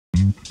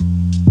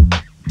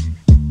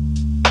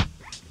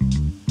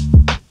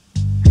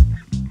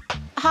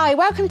Hi,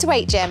 welcome to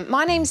Weight Gym.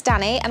 My name's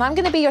Danny and I'm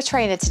going to be your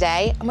trainer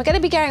today, and we're going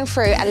to be going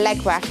through a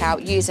leg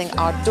workout using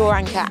our door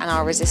anchor and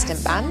our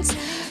resistant bands.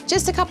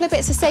 Just a couple of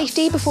bits of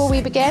safety before we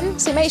begin.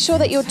 So make sure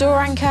that your door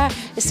anchor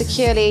is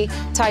securely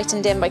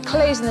tightened in by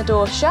closing the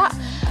door shut,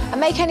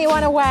 and make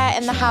anyone aware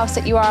in the house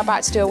that you are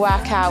about to do a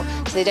workout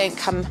so they don't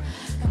come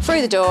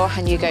through the door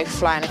and you go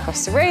flying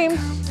across the room.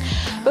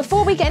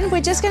 Before we begin,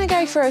 we're just going to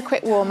go through a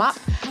quick warm-up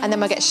and then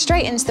we'll get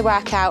straight into the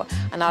workout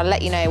and I'll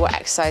let you know what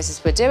exercises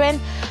we're doing.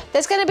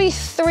 There's going to be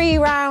 3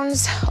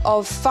 rounds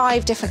of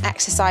 5 different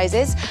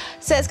exercises,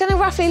 so it's going to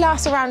roughly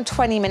last around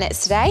 20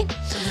 minutes today.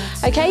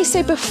 Okay,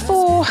 so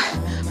before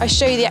I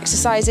show you the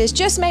exercises,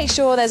 just make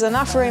sure there's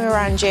enough room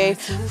around you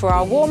for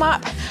our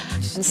warm-up,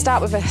 and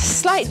start with a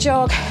slight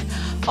jog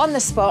on the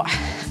spot.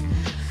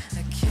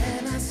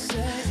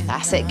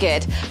 That's it,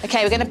 good.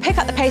 Okay, we're going to pick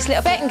up the pace a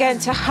little bit and go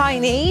into high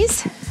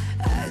knees.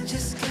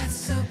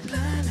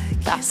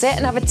 That's it,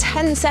 another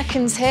 10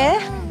 seconds here.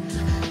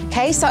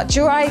 Okay, start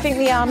driving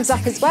the arms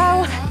up as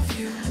well.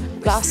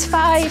 Last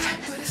 5,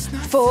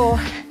 4,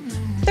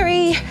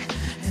 3,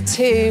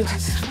 2,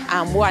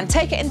 and 1.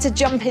 Take it into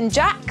jumping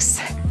jacks.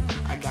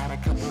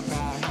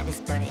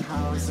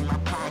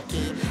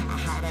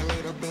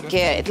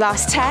 Good,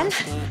 last 10,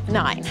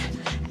 9,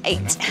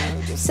 8,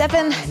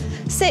 7,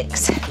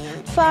 6,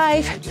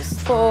 5,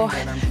 4,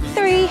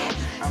 3,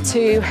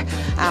 2,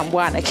 and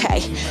 1. Okay,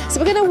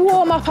 so we're going to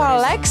warm up our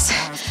legs.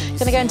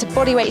 Going to go into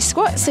body weight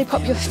squats, so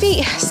pop your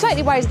feet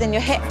slightly wider than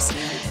your hips,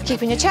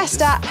 keeping your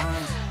chest up,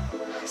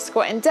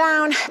 squatting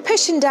down,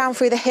 pushing down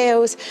through the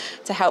heels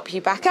to help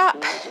you back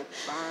up.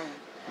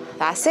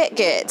 That's it,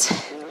 good.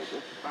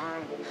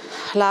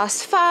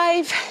 Last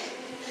 5,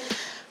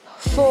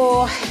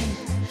 4,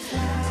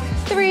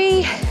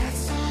 3,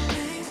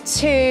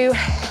 2,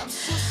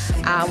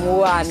 and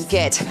 1,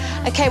 good.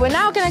 Okay, we're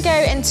now going to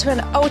go into an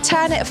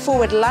alternate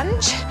forward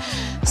lunge.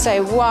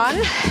 So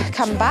 1,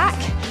 come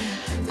back,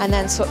 and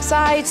then swap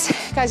sides.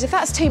 Guys, if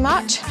that's too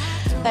much,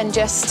 then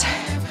just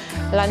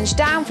lunge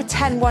down for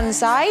 10 one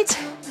side,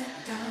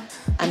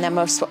 and then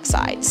we'll swap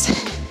sides.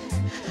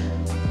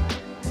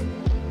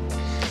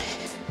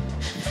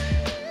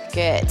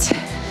 Good.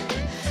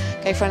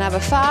 Go for another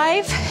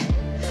 5,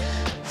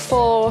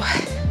 4,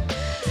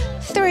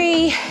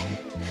 3,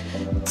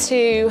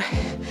 2,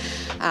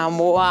 and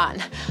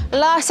 1.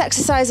 Last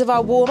exercise of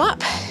our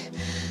warm-up.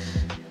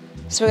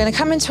 So we're going to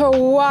come into a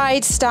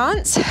wide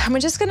stance, and we're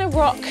just going to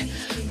rock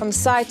from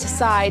side to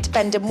side,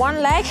 bending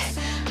one leg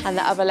and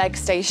the other leg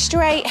stays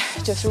straight.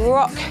 Just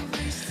rock.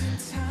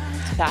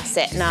 That's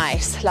it,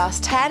 nice.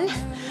 Last 10,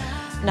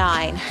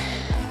 9,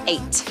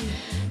 8,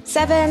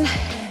 7,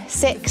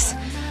 6,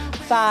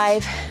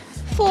 5,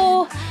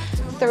 4,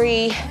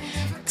 3,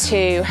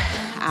 2,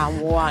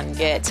 and 1,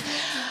 good.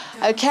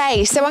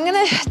 Okay, so I'm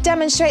going to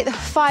demonstrate the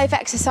 5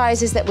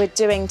 exercises that we're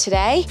doing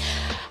today,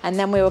 and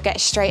then we will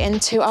get straight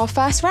into our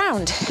first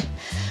round.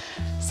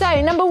 So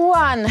number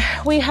 1,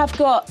 we have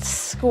got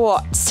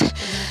squats.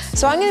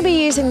 So I'm going to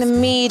be using the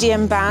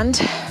medium band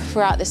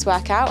throughout this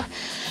workout.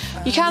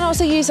 You can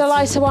also use a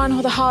lighter one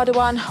or the harder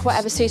one,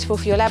 whatever's suitable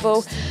for your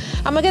level.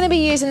 And we're going to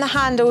be using the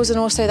handles and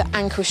also the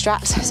ankle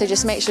straps, so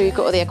just make sure you've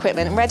got all the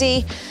equipment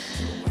ready.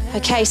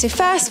 Okay, so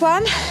first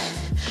one,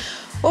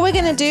 what we're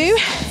going to do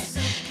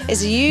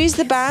is use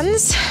the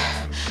bands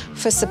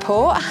for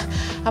support,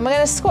 and we're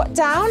going to squat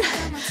down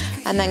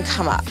and then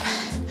come up.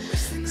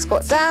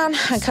 Squat down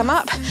and come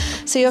up.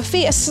 So your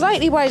feet are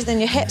slightly wider than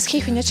your hips,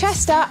 keeping your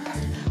chest up.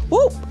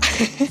 Whoop!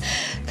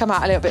 Come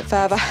out a little bit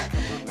further.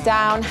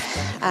 Down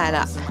and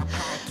up.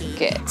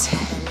 Good.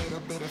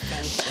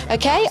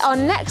 Okay, our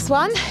next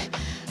one,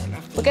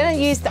 we're going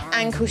to use the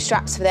ankle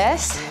straps for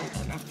this.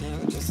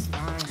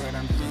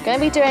 We're going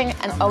to be doing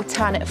an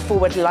alternate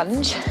forward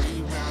lunge.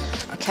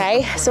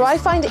 Okay, so I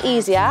find it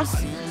easier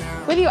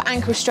with your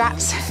ankle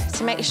straps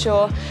to make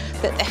sure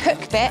that the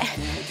hook bit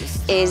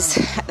is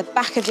at the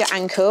back of your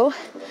ankle,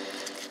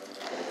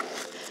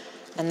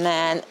 and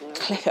then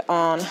clip it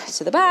on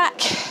to the back.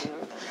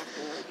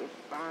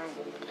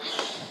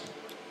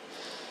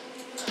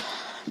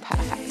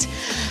 Perfect.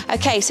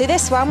 Okay, so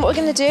this one, what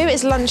we're going to do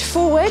is lunge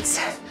forwards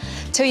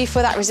till you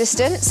feel that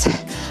resistance,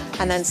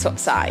 and then swap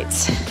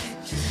sides.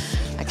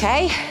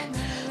 Okay,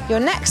 your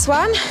next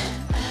one,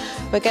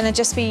 we're going to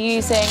just be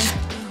using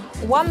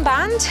one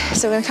band.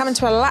 So we're going to come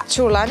into a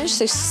lateral lunge,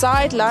 so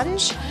side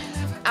lunge,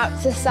 out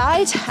to the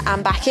side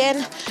and back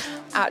in,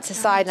 out to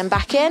side and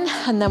back in,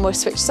 and then we'll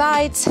switch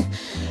sides.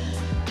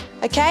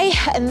 Okay,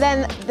 and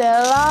then the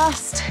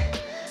last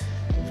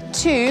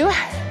 2,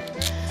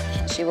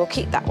 actually we'll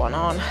keep that one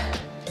on.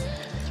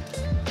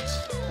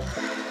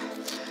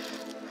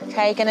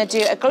 Okay, gonna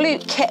do a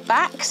glute kick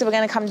back. So we're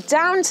gonna come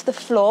down to the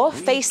floor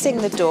facing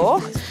the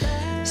door.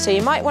 So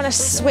you might wanna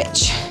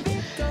switch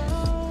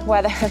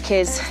where the hook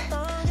is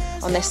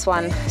on this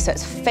one, so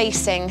it's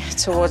facing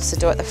towards the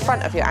door at the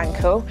front of your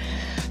ankle.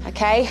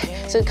 Okay,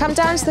 so come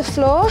down to the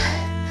floor,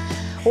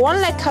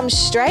 one leg comes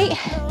straight,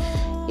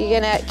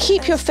 you're gonna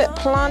keep your foot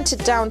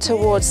planted down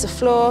towards the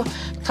floor,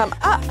 come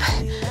up,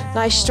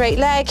 nice straight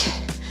leg,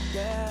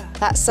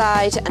 that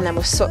side, and then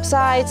we'll swap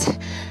sides.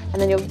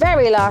 And then your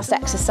very last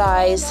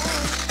exercise,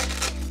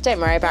 don't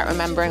worry about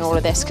remembering all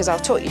of this because I'll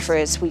talk you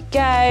through as we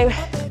go.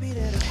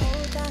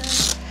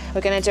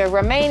 We're gonna do a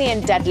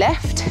Romanian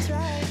deadlift.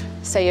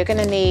 So you're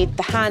gonna need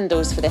the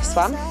handles for this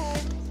one.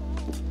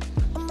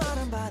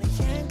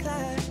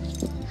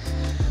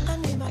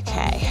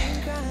 Okay.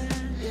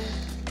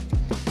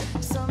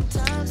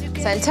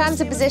 So in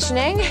terms of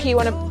positioning, you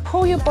wanna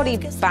pull your body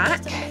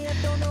back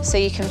so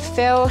you can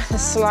feel the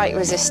slight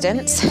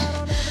resistance.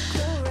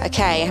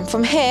 Okay, and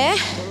from here,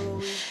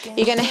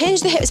 you're gonna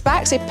hinge the hips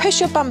back, so push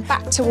your bum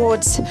back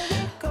towards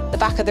the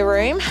back of the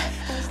room.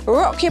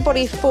 Rock your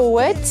body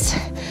forwards.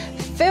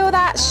 Feel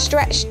that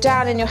stretch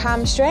down in your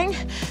hamstring,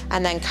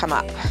 and then come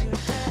up.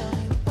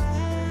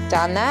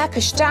 Down there,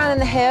 push down in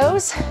the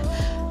heels,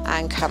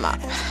 and come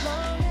up.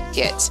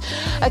 Good.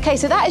 Okay,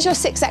 so that is your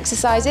 6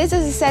 exercises.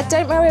 As I said,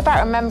 don't worry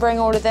about remembering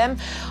all of them.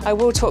 I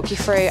will talk you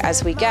through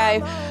as we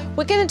go.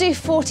 We're gonna do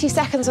 40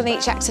 seconds on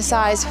each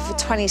exercise with a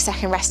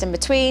 20-second rest in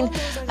between,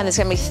 and there's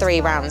gonna be 3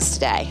 rounds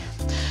today.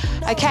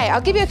 Okay, I'll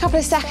give you a couple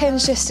of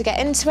seconds just to get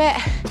into it,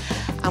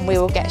 and we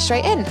will get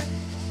straight in.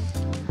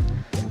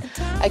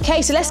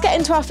 Okay, so let's get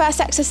into our first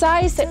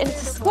exercise, so into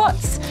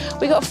squats.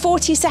 We got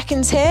 40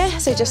 seconds here,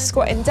 so just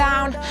squatting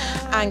down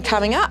and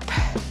coming up.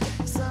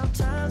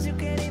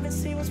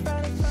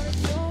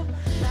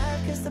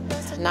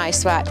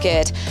 Nice work,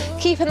 good.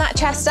 Keeping that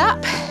chest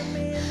up.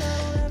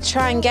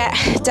 Try and get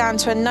down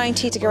to a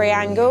 90-degree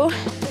angle.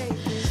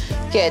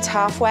 Good,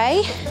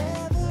 halfway.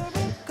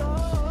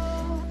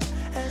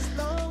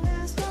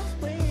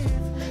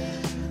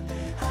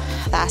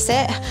 That's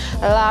it.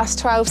 Last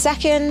 12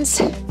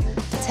 seconds.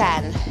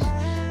 10,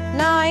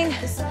 9,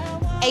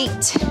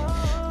 8,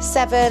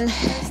 7,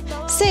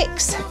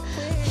 6,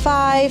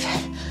 5,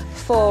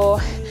 4,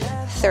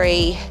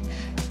 3,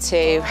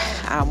 2,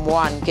 and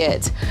 1.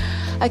 Good.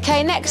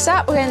 Okay, next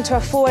up, we're into a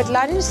forward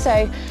lunge.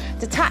 So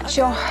detach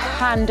your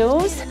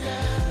handles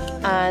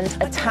and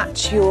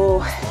attach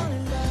your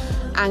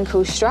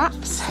ankle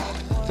straps.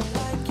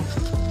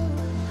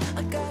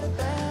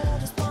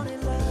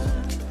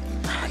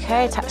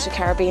 Okay, attach the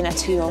carabiner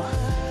to your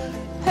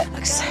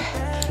hooks.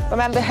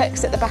 Remember,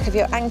 hooks at the back of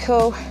your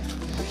ankle.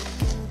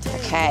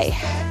 Okay.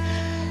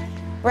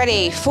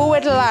 Ready,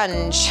 forward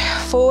lunge.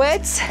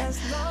 Forwards,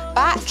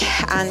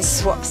 back, and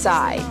swap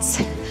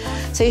sides.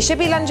 So you should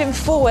be lunging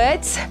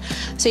forwards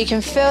so you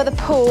can feel the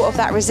pull of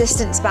that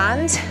resistance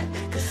band.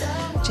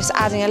 Just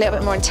adding a little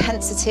bit more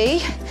intensity.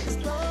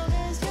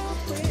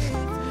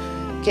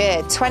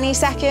 Good, 20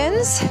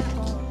 seconds.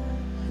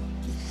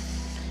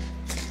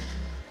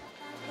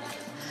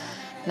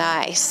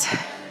 Nice.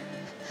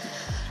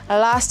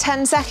 Last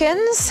 10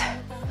 seconds.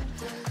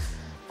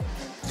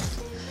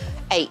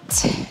 8,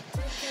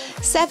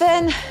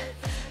 7,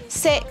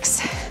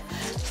 6,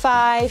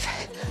 5,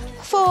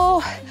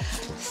 4,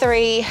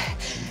 3,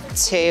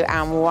 2,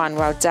 and 1.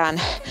 Well done.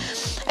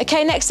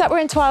 Okay, next up we're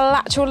into our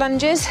lateral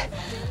lunges.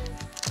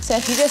 So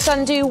if you just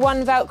undo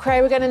one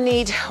Velcro, we're going to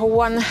need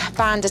one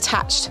band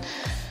attached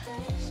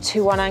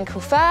to one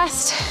ankle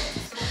first.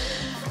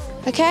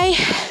 Okay,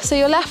 so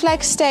your left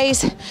leg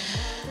stays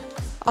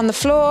on the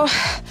floor.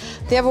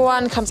 The other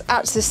one comes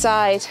out to the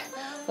side,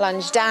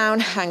 lunge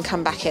down and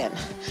come back in.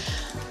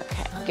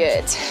 Okay,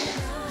 good.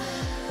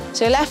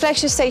 So your left leg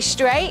should stay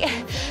straight.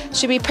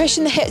 Should be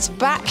pushing the hips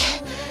back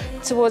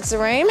towards the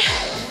room.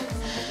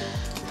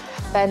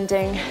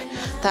 Bending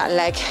that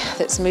leg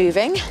that's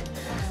moving.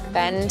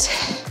 Bend,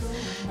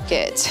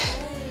 good.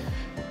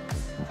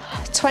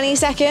 20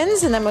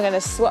 seconds and then we're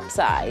gonna swap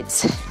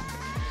sides.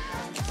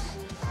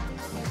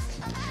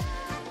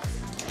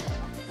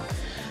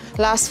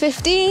 Last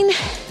 15.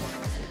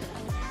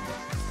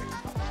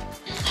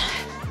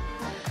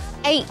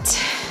 8,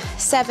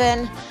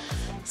 7,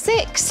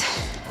 6,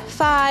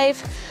 5,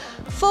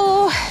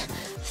 4,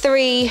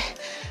 3,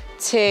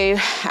 2,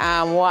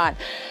 and 1.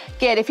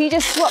 Good, if you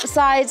just swap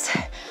sides,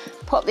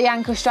 pop the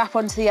ankle strap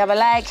onto the other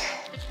leg.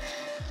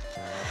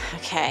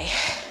 Okay.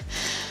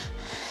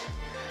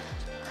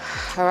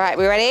 All right,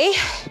 we ready?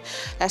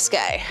 Let's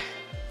go.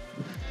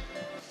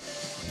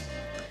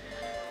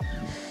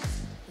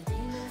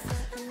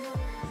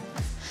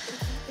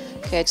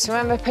 Good, so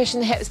remember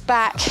pushing the hips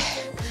back.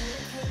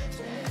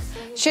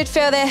 Should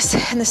feel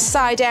this in the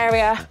side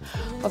area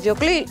of your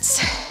glutes.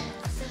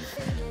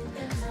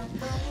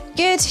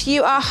 Good,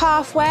 you are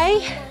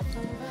halfway.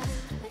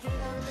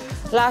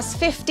 Last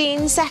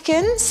 15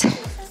 seconds.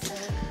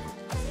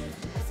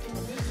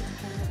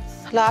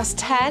 Last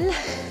 10.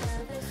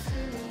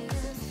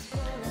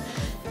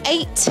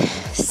 8,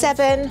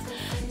 7,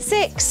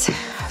 6,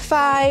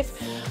 5,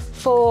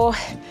 4,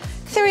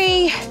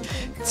 3,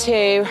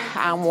 2,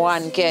 and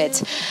 1.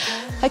 Good.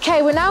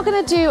 Okay, we're now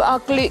gonna do our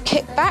glute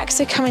kickback.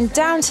 So coming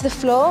down to the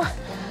floor,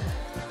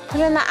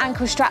 pulling that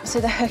ankle strap so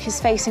the hook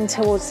is facing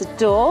towards the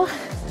door.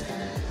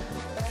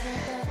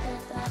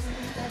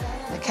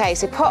 Okay,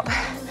 so pop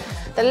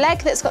the leg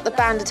that's got the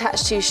band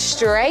attached to you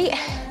straight.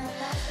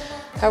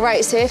 All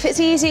right, so if it's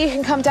easy, you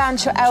can come down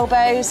to your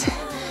elbows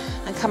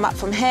and come up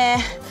from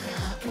here,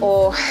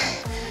 or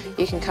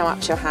you can come up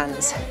to your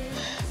hands.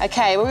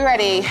 Okay, we're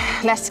ready,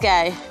 let's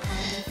go.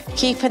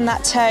 Keeping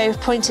that toe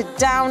pointed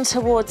down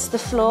towards the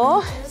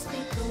floor.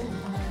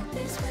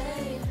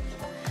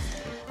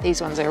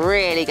 These ones are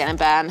really gonna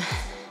burn.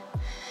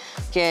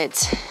 Good.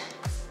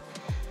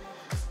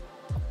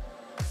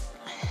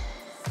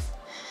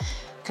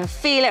 Can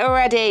feel it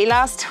already.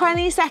 Last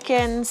 20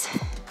 seconds.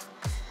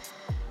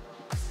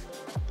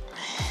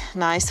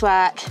 Nice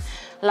work.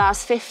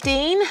 Last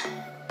 15.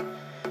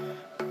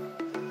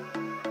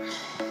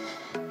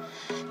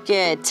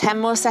 Good, 10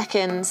 more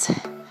seconds.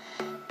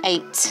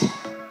 8,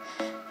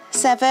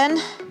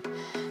 7,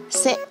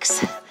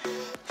 6,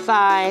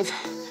 5,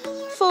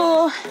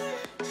 4,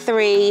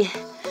 3,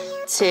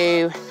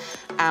 2,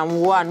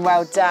 and 1.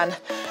 Well done.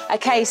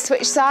 Okay,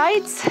 switch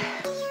sides.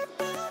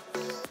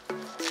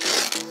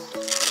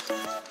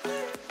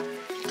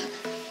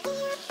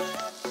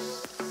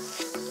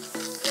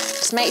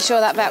 Just make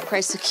sure that Velcro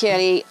is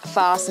securely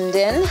fastened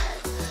in.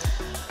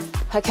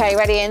 Okay,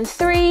 ready in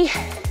 3,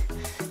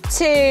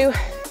 2,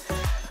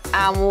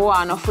 and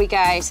 1. Off we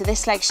go. So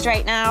this leg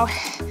straight now.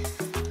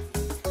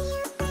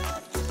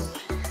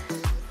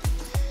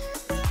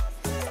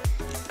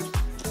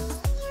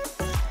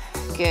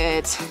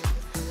 Good.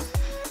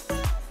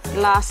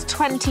 Last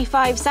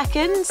 25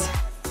 seconds.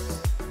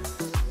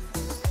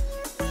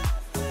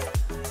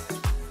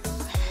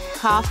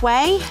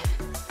 Halfway.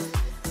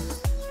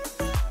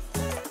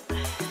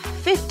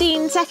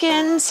 15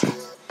 seconds.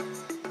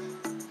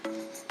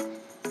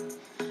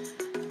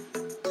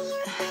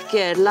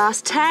 Good,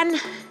 last 10.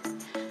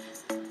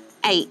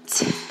 8,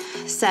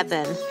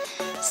 7,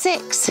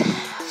 6,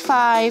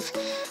 5,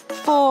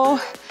 4,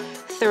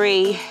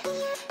 3,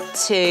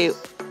 2,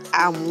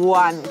 and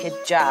 1.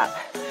 Good job.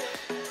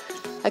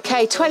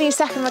 Okay,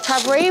 20-second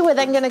recovery. We're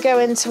then gonna go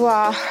into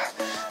our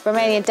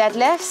Romanian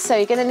deadlifts. So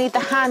you're gonna need the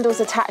handles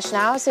attached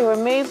now. So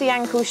remove the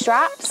ankle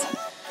straps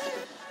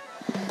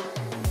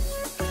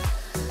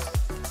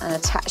and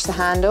attach the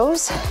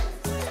handles.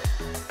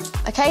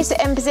 Okay, so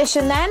in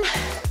position then,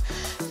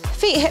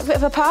 feet hip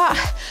width apart.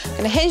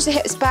 Gonna hinge the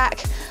hips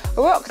back,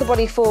 rock the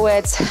body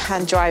forwards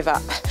and drive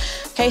up.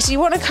 Okay, so you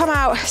wanna come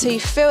out so you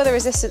feel the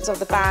resistance of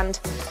the band.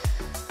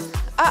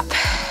 Up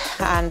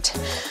and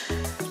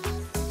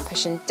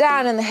pushing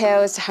down in the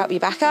heels to help you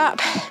back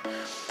up.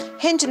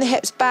 Hinging the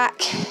hips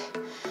back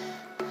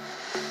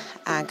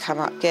and come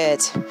up,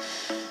 good.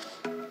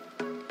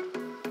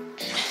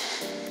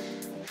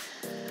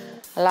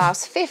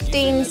 Last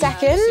 15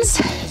 seconds.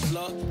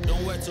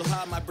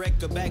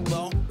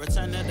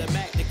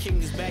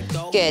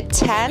 Good,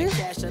 10,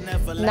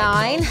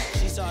 9,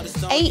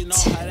 8,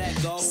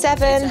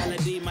 7,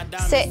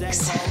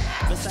 6,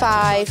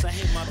 5,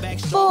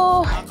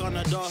 4,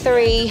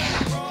 3,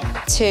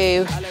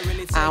 2,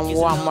 and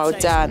 1, well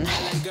done.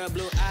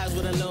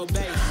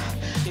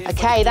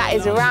 Okay, that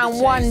is round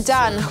 1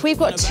 done. We've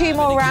got 2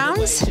 more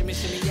rounds.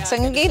 So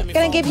I'm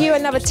gonna give you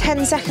another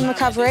 10-second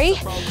recovery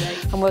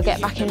and we'll get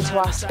back into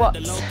our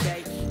squats.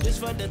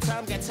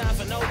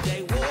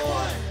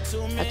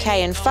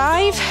 Okay, in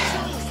 5,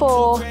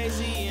 4,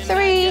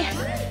 3,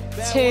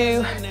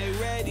 2,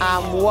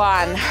 and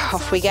 1.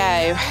 Off we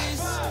go.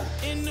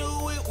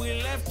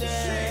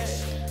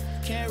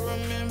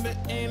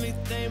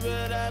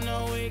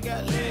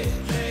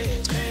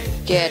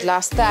 Good,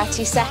 last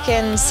 30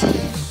 seconds.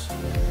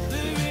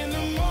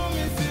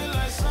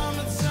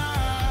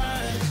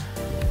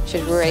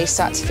 Should really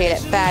start to feel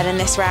it burn in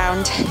this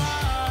round.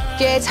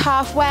 Good,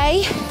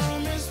 halfway.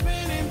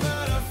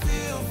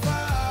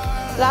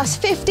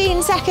 Last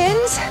 15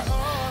 seconds.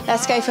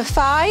 Let's go for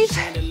 5,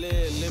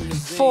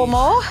 4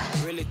 more.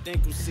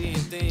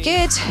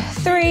 Good,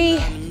 3,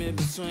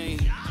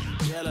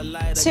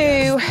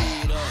 2,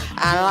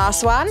 and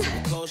last one.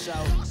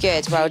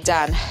 Good, well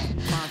done.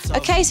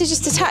 Okay, so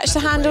just attach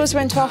the handles,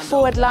 we're into our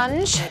forward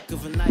lunge.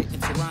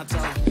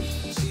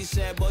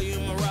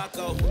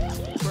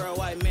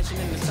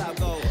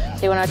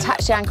 So you want to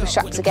attach the ankle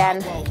straps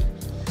again.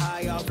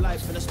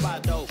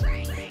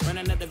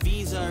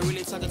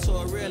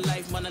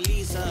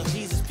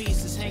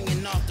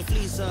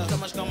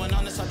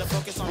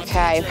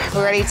 Okay,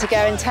 we're ready to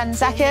go in 10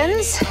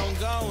 seconds.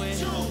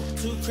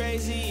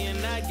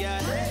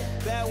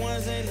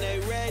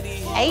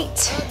 8,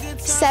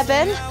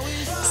 7,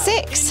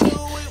 6,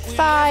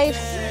 5,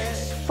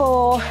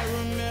 4,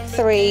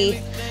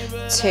 3,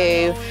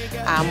 2,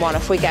 and 1.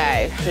 Off we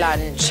go.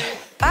 Lunge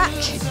back.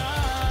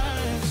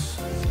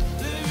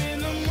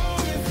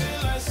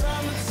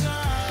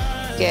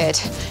 Good.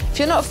 If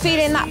you're not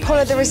feeling that pull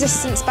of the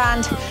resistance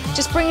band,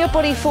 just bring your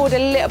body forward a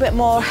little bit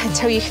more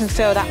until you can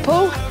feel that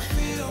pull.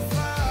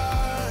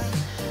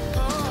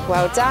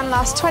 Well done,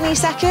 last 20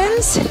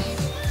 seconds.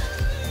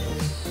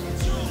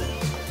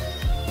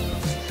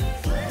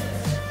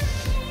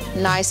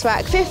 Nice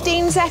work,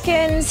 15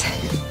 seconds.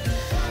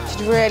 You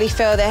should really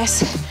feel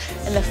this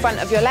in the front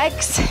of your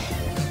legs.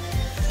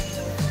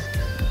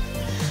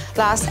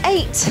 Last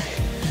 8,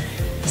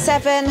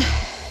 7,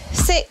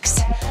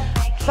 6,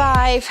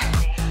 5,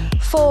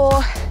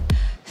 4,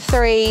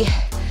 3,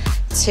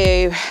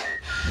 2,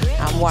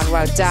 and 1.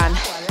 Well done.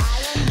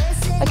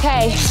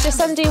 Okay, just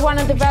undo one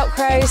of the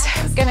Velcros.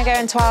 We're gonna go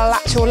into our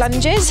lateral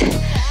lunges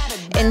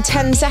in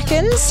 10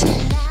 seconds.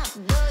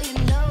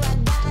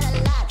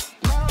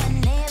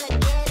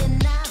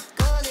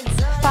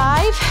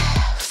 5,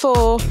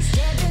 4,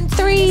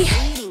 3,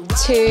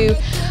 2,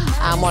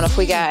 and 1, off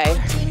we go.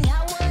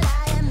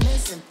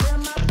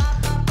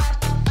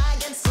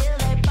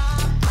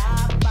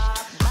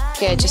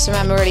 Good, just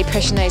remember really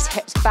pushing those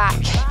hips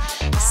back,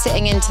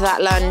 sitting into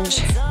that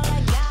lunge.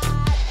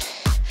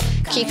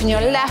 Keeping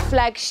your left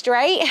leg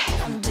straight.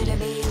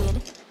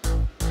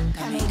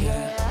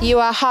 You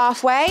are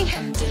halfway.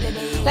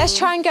 Let's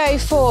try and go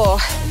for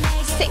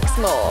 6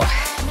 more.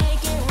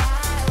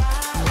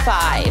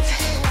 5.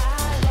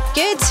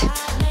 Good.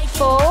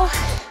 4,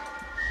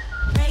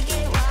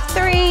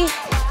 3,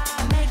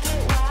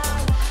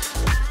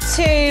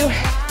 2,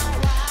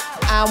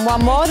 and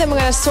 1 more. Then we're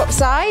going to swap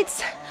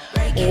sides.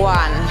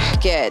 1.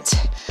 Good.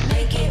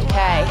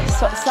 Okay,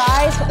 swap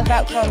sides, put the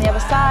Velcro on the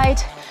other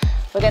side.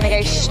 We're going to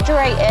go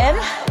straight in.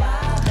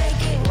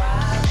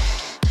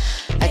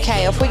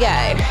 Okay, off we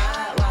go.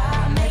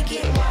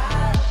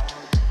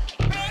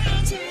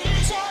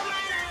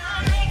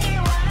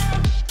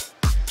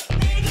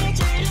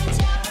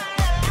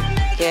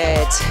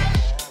 Good.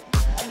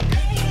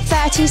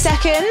 30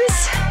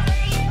 seconds.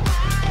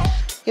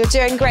 You're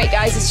doing great,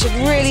 guys. This should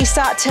really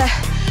start to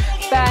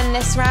burn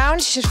this round.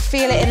 You should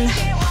feel it in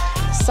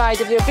the side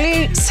of your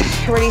glutes.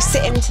 Really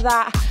sit into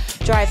that.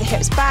 Drive the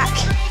hips back.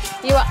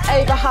 You are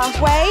over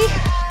halfway.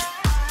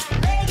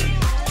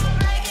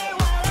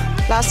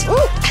 Last,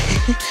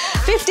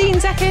 15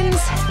 seconds.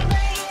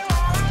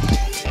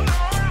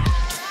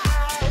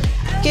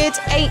 Good,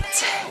 8,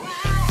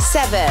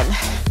 7,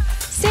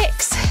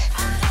 6,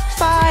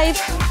 5,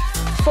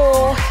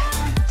 4,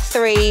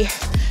 3,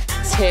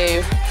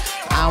 2,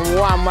 and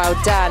 1,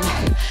 well done.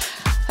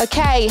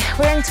 Okay,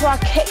 we're into our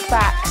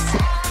kickbacks.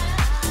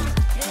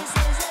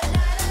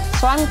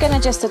 So I'm gonna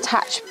just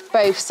attach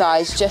both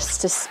sides just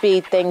to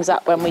speed things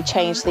up when we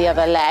change the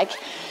other leg,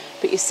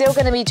 but you're still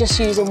gonna be just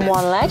using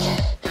one leg.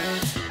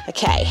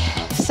 Okay,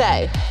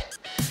 so.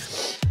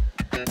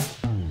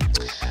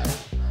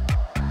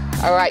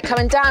 All right,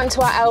 coming down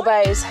to our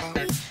elbows.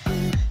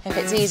 If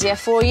it's easier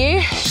for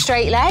you,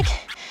 straight leg,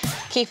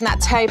 keeping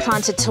that toe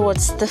planted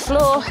towards the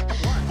floor,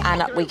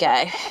 and up we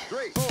go.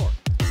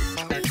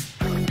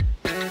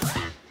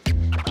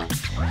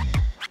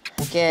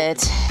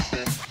 Good.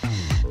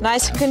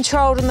 Nice and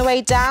controlled on the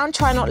way down.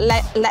 Try not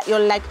let your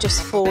leg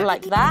just fall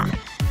like that.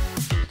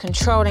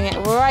 Controlling it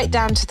right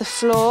down to the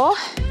floor.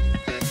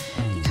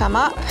 Come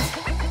up.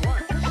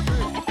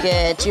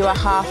 Good, you are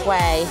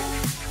halfway.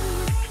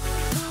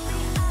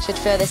 Should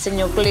feel this in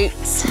your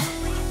glutes.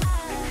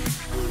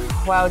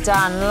 Well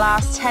done,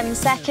 last 10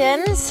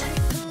 seconds.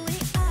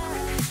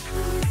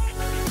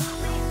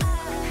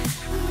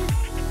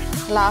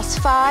 Last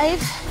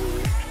 5,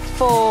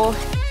 4,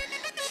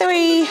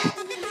 3,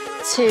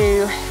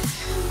 2,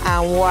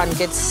 and 1,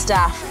 good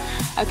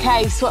stuff.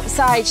 Okay, swap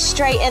sides,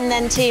 straight in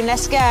then team,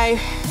 let's go.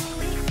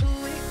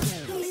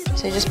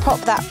 So just pop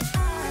that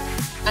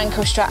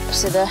ankle strap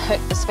so the hook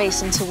is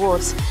facing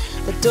towards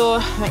the door,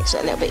 makes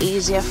it a little bit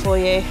easier for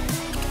you.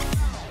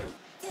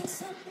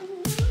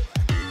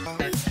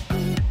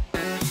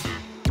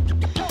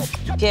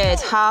 Good,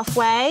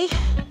 halfway.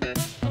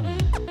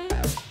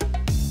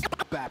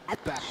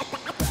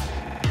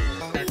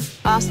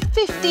 Last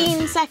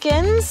 15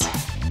 seconds.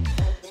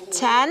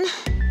 10,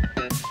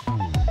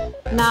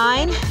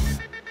 9,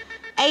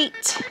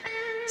 8,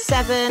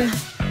 7,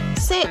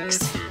 6,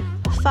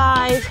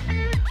 5,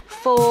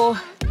 4,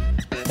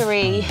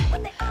 3,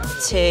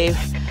 2,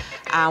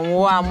 and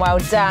 1. Well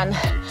done.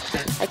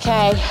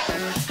 Okay,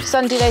 just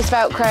undo those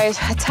Velcros,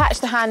 attach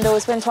the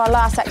handles. We're into our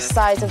last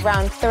exercise of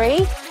round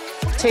 3.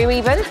 2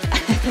 even.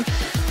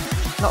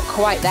 Not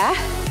quite there.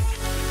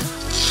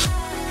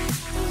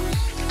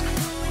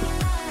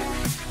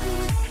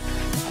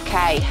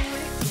 Okay.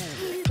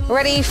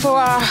 Ready for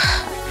our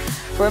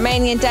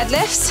Romanian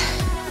deadlifts.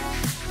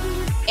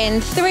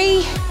 In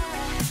 3,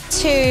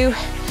 2,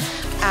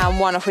 and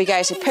 1, off we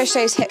go. So push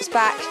those hips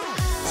back,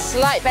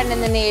 slight bend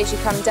in the knee as you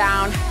come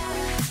down,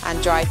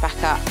 and drive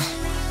back up.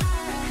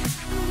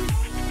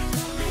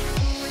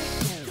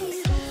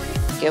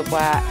 Good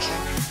work.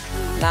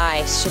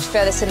 Nice, should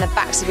feel this in the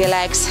backs of your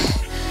legs,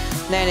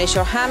 known as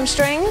your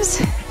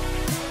hamstrings.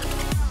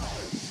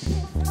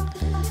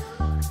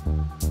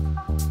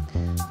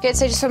 Good,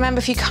 so just remember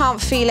if you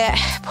can't feel it,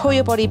 pull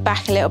your body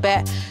back a little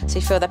bit so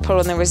you feel that pull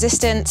on the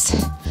resistance.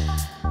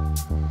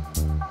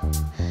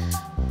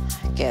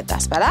 Good,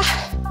 that's better.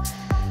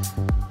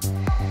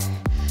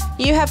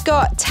 You have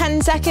got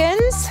 10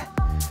 seconds.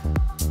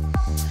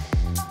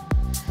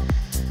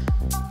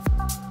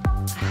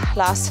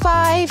 Last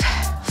 5,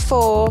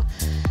 4,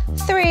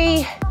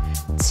 3,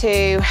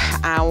 2,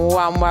 and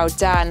 1, well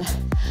done.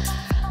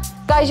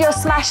 Guys, you're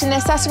smashing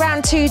this, that's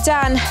round 2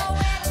 done.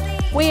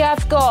 We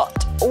have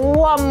got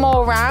 1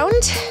 more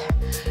round,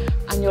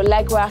 and your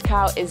leg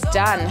workout is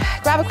done.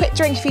 Grab a quick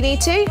drink if you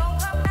need to.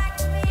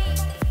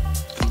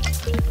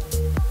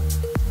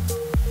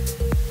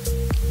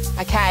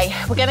 Okay,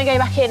 we're gonna go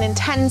back in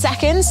 10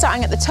 seconds,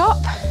 starting at the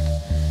top.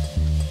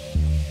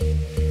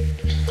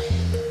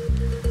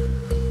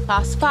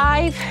 Last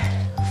 5,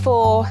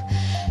 4,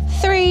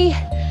 3,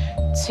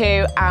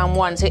 2, and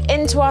 1. So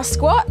into our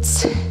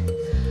squats.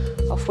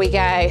 Off we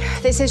go.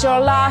 This is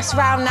your last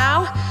round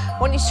now. I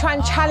want you to try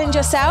and challenge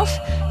yourself.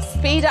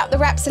 Speed up the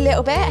reps a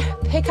little bit.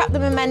 Pick up the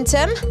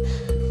momentum.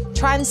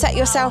 Try and set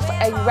yourself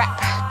a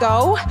rep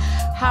goal.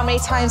 How many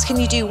times can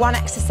you do one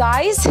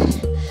exercise?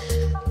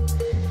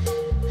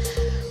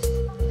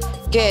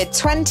 Good,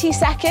 20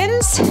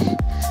 seconds.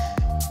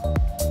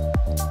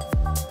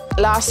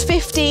 Last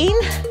 15.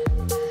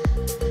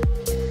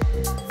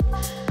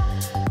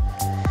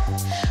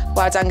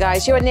 Well done,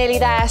 guys, you are nearly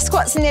there.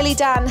 Squats are nearly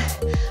done.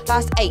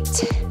 Last 8,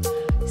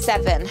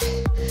 7,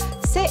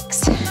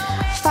 6,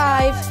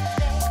 5,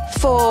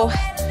 4,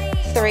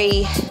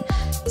 3,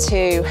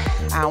 2,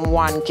 and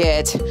 1,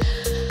 good.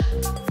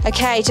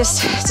 Okay,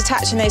 just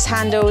detaching those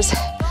handles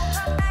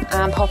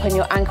and popping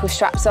your ankle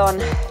straps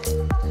on.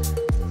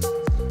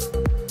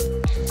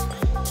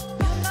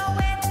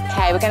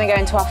 Okay, we're gonna go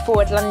into our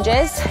forward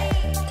lunges.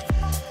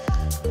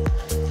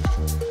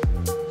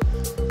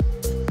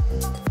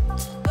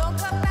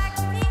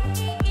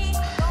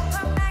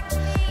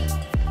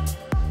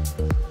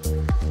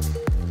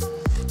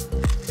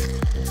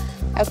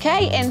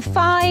 Okay, in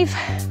 5,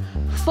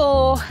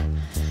 4,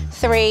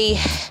 3,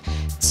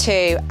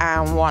 2,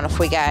 and 1, off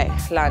we go.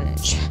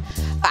 Lunge,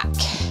 back.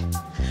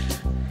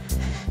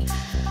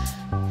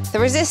 The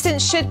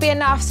resistance should be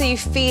enough so you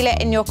feel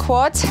it in your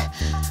quad.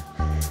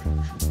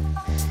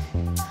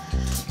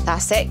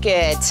 That's it,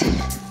 good.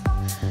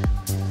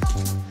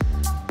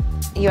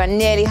 You are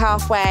nearly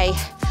halfway,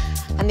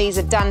 and these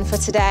are done for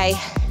today.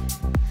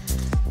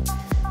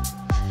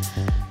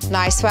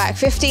 Nice work,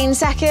 15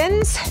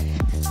 seconds.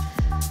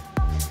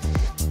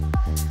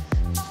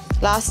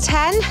 Last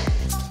 10,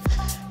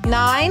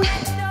 9,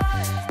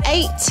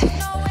 8,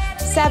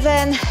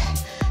 7,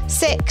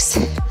 6,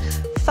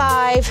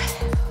 5,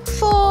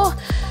 4,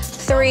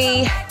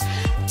 3,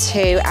 2,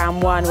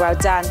 and 1, well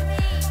done.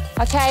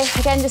 Okay,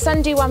 again, just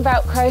undo one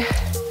Velcro.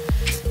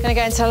 Gonna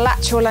go into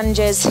lateral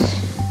lunges.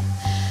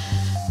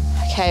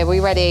 Okay, are we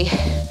ready?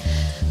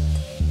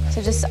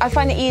 So I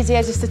find it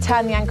easier just to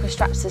turn the ankle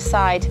straps to the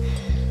side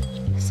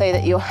so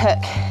that your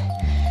hook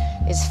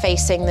is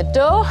facing the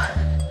door.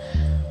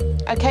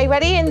 Okay,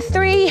 ready? In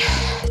 3,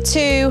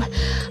 2,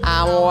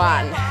 and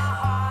 1.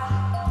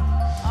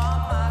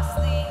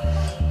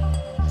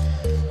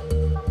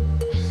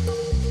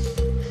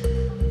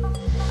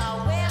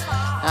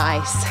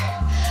 Nice.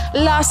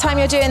 Last time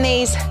you're doing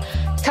these,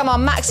 come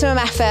on, maximum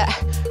effort,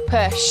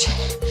 push.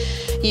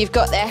 You've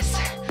got this.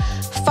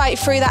 Fight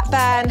through that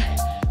burn.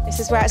 This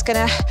is where it's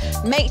gonna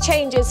make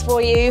changes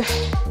for you.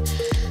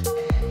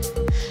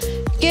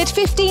 Good,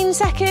 15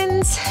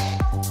 seconds.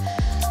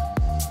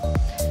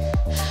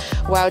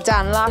 Well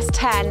done, last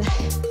 10,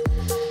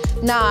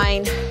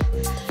 9,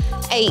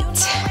 8,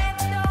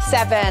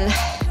 7,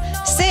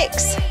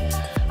 6,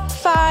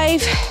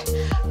 5,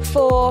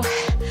 4,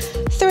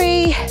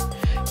 3,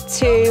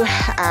 2,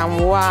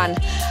 and 1.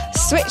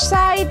 Switch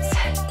sides.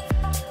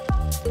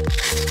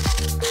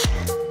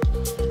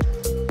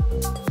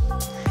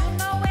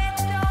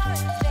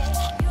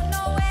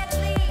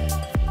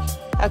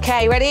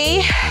 Okay,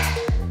 ready?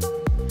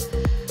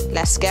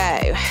 Let's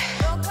go.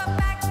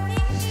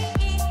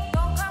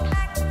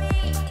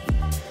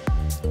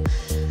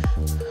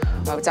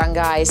 Well done,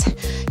 guys.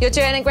 You're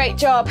doing a great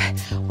job.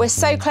 We're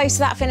so close to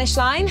that finish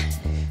line.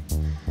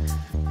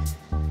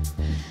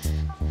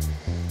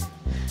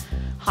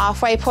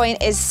 Halfway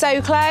point is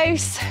so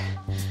close.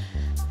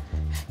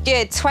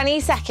 Good, 20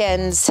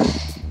 seconds.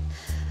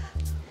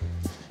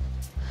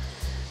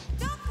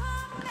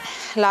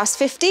 Last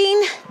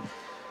 15.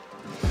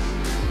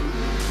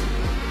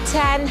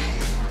 10,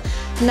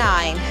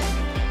 9,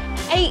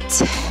 8,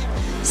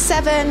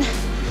 7,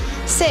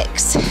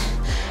 6,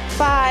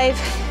 5,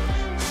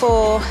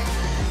 4,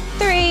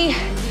 3,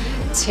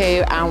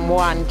 2, and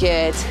 1,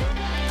 good.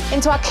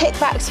 Into our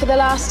kickbacks for the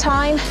last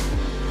time.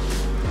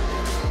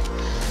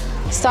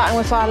 Starting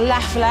with our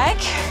left leg.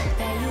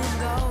 There you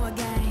go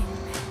again,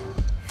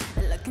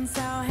 looking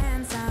so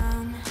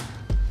handsome.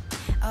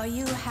 Oh,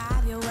 you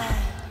have your way.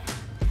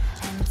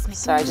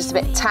 Sorry, just a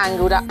bit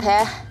tangled up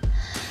here.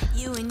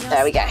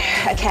 There we go,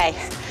 okay.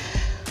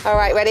 All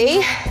right,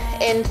 ready?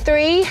 In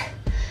 3,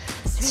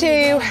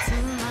 2,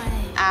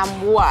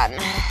 and 1.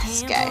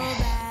 Let's go.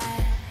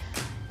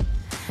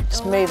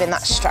 Just moving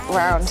that strap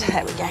round.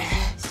 There we go.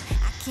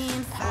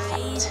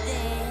 Perfect.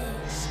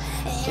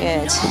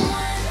 Good.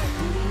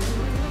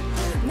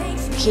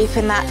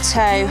 Keeping that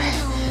toe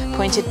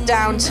pointed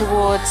down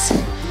towards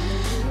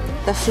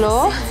the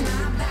floor.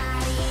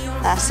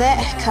 That's it.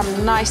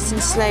 Come nice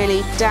and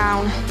slowly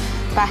down,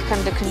 back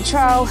under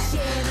control,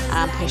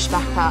 and push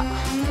back up.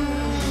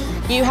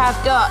 You have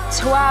got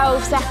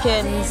 12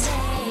 seconds.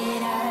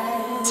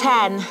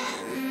 10,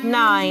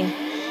 9,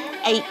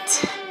 8,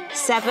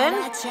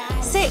 7,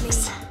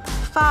 6,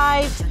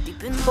 5,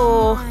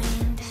 4,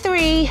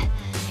 3,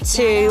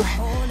 2,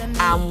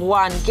 and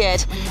 1.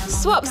 Good.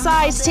 Swap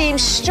sides, team,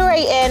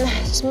 straight in.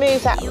 Just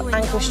move that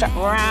ankle strap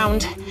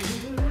around,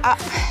 up,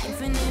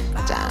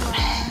 down.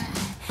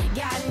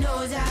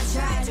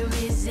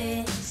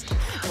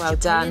 Well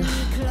done.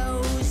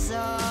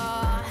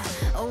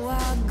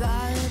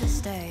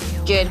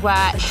 Good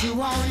work.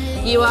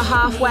 You are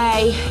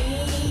halfway.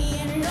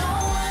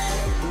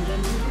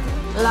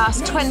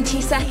 Last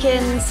 20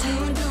 seconds.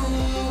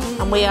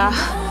 And we are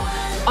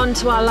on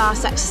to our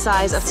last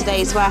exercise of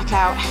today's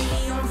workout.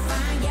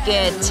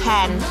 Good.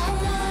 10,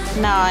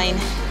 9,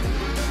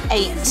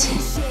 8,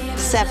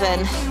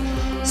 7,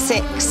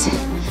 6,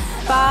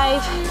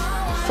 5,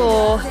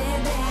 4,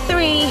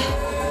 3,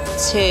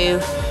 2,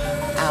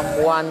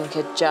 and 1.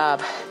 Good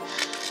job.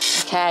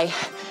 Okay.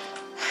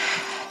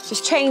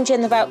 Just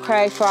changing the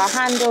Velcro for our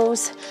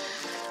handles.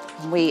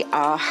 We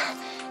are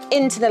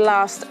into the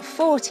last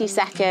 40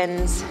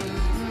 seconds.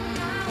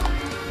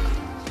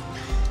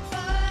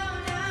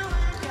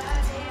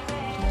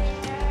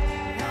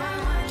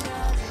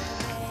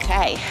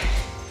 Okay,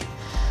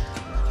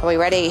 are we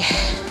ready?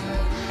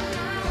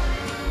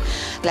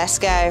 Let's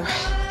go.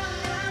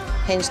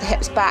 Hinge the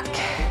hips back,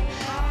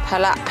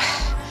 pull up.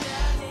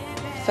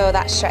 Feel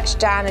that stretch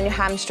down in your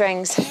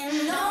hamstrings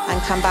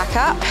and come back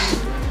up.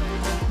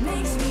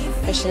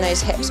 Pushing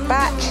those hips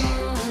back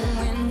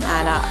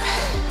and up.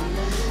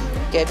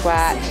 Good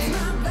work.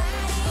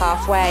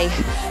 Halfway.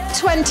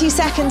 20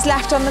 seconds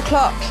left on the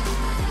clock.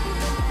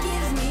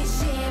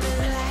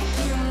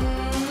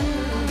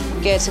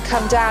 Good, so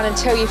come down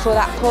until you feel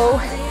that pull,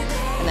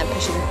 and then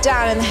pushing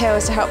down in the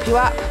heels to help you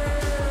up.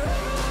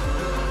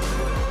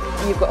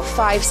 And you've got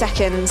 5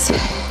 seconds.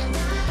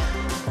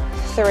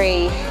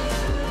 3,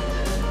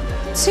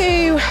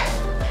 2,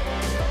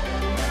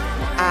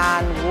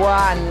 and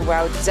 1.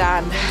 Well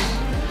done.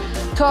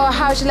 Cool,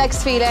 how's your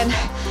legs feeling?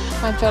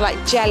 Mine feel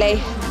like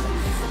jelly.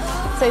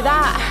 So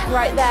that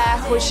right there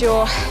was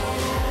your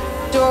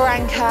door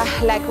anchor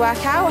leg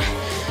workout.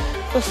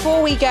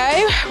 Before we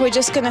go, we're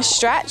just gonna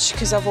stretch,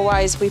 because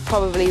otherwise we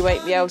probably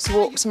won't be able to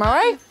walk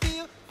tomorrow.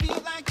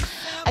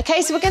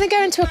 Okay, so we're gonna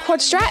go into a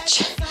quad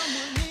stretch.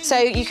 So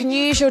you can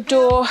use your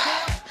door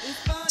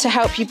to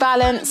help you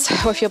balance,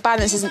 or if your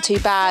balance isn't too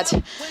bad,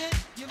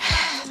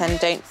 then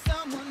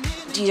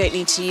you don't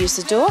need to use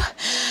the door.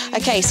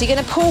 Okay, so you're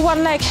gonna pull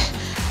one leg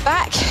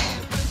back,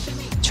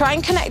 try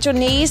and connect your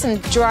knees and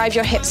drive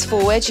your hips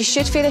forward. You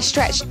should feel a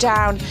stretch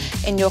down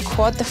in your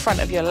quad, the front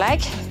of your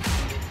leg.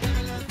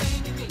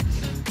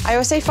 I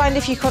also find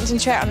if you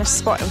concentrate on a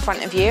spot in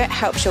front of you, it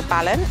helps your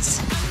balance.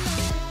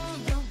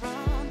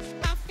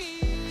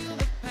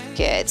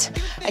 Good.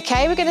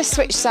 Okay, we're gonna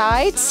switch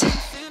sides.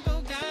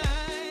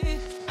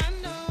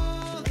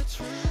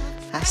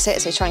 That's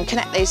it, so try and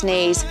connect those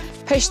knees,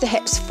 push the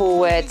hips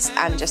forwards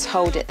and just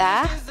hold it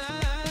there.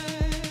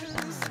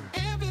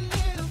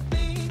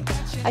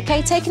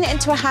 Okay, taking it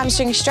into a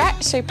hamstring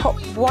stretch, so pop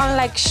one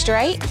leg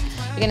straight.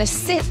 You're gonna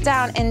sit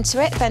down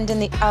into it, bending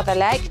the other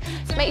leg.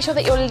 Make sure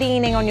that you're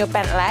leaning on your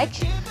bent leg.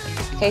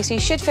 Okay, so you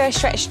should feel a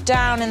stretch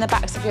down in the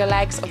backs of your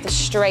legs of the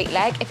straight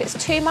leg. If it's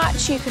too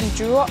much, you can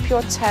drop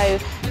your toe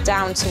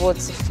down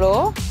towards the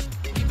floor.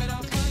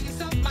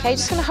 Okay,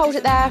 just gonna hold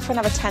it there for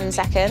another 10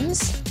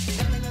 seconds.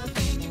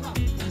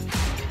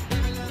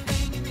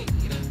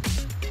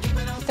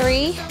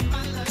 3,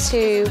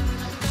 2,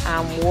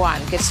 and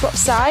 1. Good, swap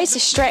sides, so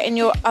straighten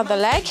your other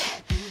leg.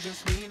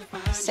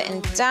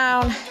 Sitting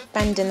down,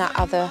 bending that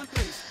other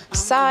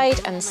side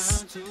and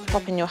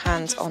popping your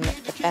hands on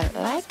the bent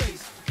leg.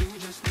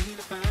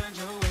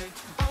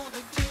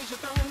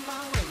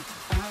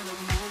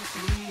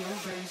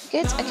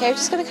 Good, okay, we're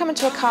just gonna come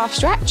into a calf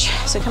stretch.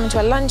 So come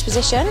into a lunge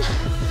position.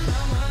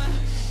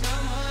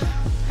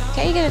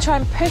 Okay, you're gonna try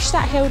and push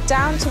that heel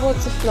down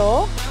towards the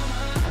floor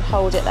and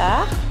hold it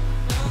there.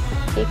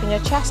 Keeping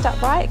your chest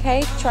upright,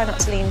 okay? Try not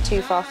to lean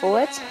too far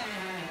forward.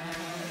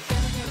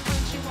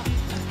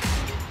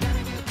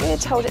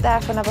 Good, hold it there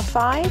for another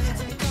 5,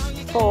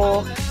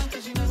 4,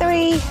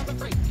 3,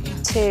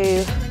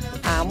 2,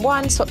 and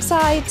 1. Swap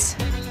sides.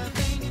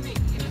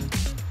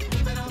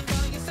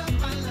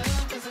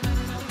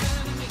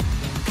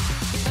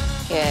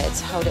 Good,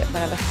 hold it for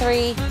another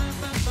 3,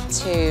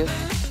 2,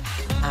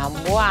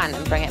 and 1,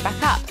 and bring it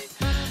back up.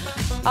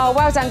 Oh,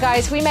 well done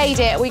guys, we made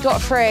it, we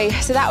got through.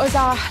 So that was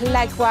our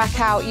leg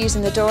workout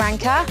using the door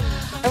anchor.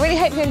 I really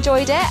hope you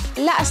enjoyed it.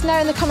 Let us know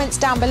in the comments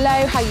down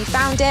below how you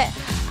found it,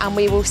 and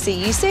we will see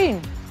you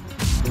soon.